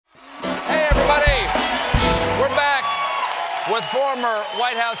with former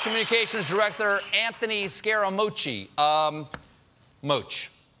White House Communications Director Anthony Scaramucci.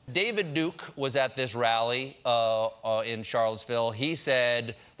 Mooch. David Duke was at this rally in Charlottesville. He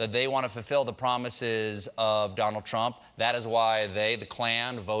said that they want to fulfill the promises of Donald Trump. That is why they, the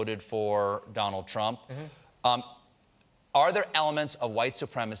Klan, voted for Donald Trump. Are there elements of white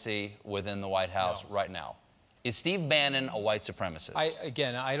supremacy within the White House right now? Is Steve Bannon a white supremacist?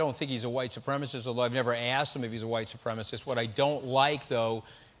 Again, I don't think he's a white supremacist, although I've never asked him if he's a white supremacist. What I don't like, though,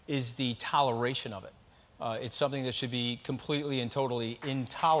 is the toleration of it. It's something that should be completely and totally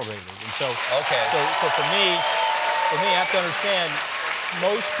intolerated. And so, so for me, you have to understand,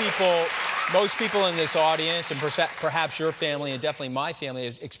 most people in this audience, and perhaps your family, and definitely my family,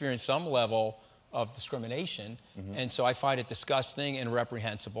 has experienced some level of discrimination. And so I find it disgusting and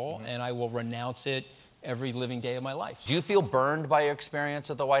reprehensible, and I will renounce it every living day of my life. Do you feel burned by your experience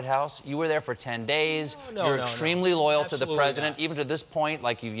at the White House? You were there for 10 days. You're extremely loyal to the president, even to this point,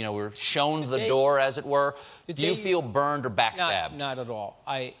 like you know, were shown the door, as it were. Do you feel burned or backstabbed? Not at all.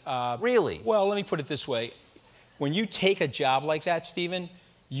 Really? Well, let me put it this way. When you take a job like that, Stephen,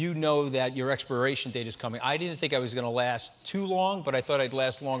 you know that your expiration date is coming. I didn't think I was going to last too long, but I thought I'd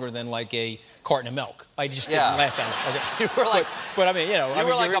last longer than like a carton of milk. I just didn't last that long. Okay. You were like, but I mean, you know, you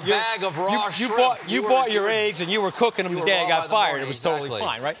were like a bag of raw shrimp. You bought your eggs and you were cooking them the day I got fired. It was totally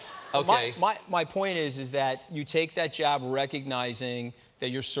fine, right? Okay. My point is that you take that job recognizing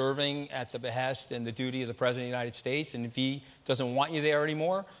that you're serving at the behest and the duty of the President of the United States, and if he doesn't want you there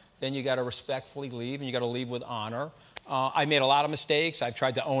anymore, then you got to respectfully leave, and you got to leave with honor. I made a lot of mistakes. I've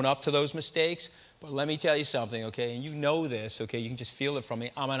tried to own up to those mistakes. But let me tell you something, okay? And you know this, okay? You can just feel it from me.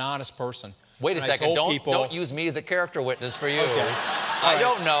 I'm an honest person. Wait a second. Don't use me as a character witness for you. Okay. I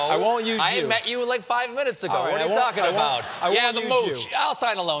don't know. I won't use you. I met you like 5 minutes ago. What are you talking about? Yeah, the mooch. I'll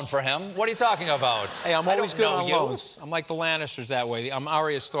sign a loan for him. What are you talking about? Hey, I'm always good on loans. I'm like the Lannisters that way. I'm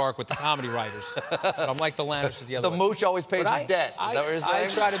Arya Stark with the comedy writers. But I'm like the Lannisters the other way. The mooch always pays his debt. Is that what you're saying?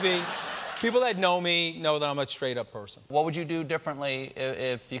 I try to be... People that know me know that I'm a straight-up person. What would you do differently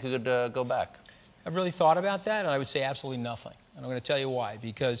if you could go back? I've really thought about that, and I would say absolutely nothing. And I'm going to tell you why.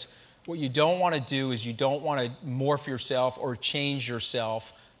 Because what you don't want to do is you don't want to morph yourself or change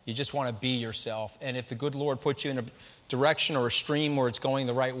yourself. You just want to be yourself. And if the good Lord puts you in a direction or a stream where it's going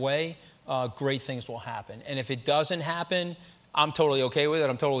the right way, great things will happen. And if it doesn't happen, I'm totally okay with it.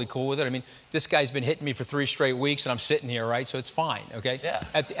 I'm totally cool with it. I mean, this guy's been hitting me for 3 straight weeks, and I'm sitting here, right? So it's fine, okay? Yeah.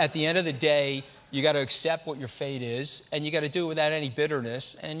 At the end of the day, you got to accept what your fate is, and you got to do it without any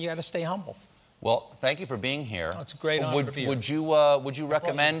bitterness, and you got to stay humble. Well, thank you for being here. Oh, it's a great honor to be here. Would you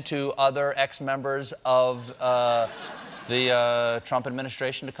recommend to other ex-members of the Trump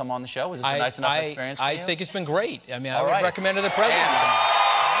administration to come on the show? Was this a nice enough experience for you? I think it's been great. I mean, I would recommend to the president.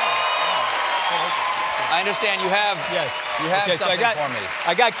 I understand you have something for me.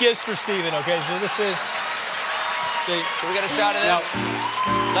 I got gifts for Stephen, okay? So this is... Can we get a shot of this?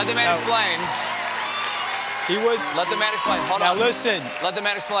 Let the man explain. Let the man explain. Hold on. Now listen. Let the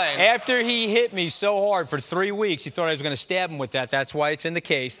man explain. After he hit me so hard for 3 weeks, he thought I was going to stab him with that. That's why it's in the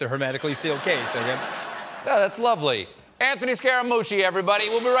case, the hermetically sealed case, okay? Yeah, that's lovely. Anthony Scaramucci, everybody.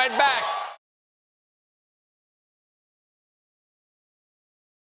 We'll be right back.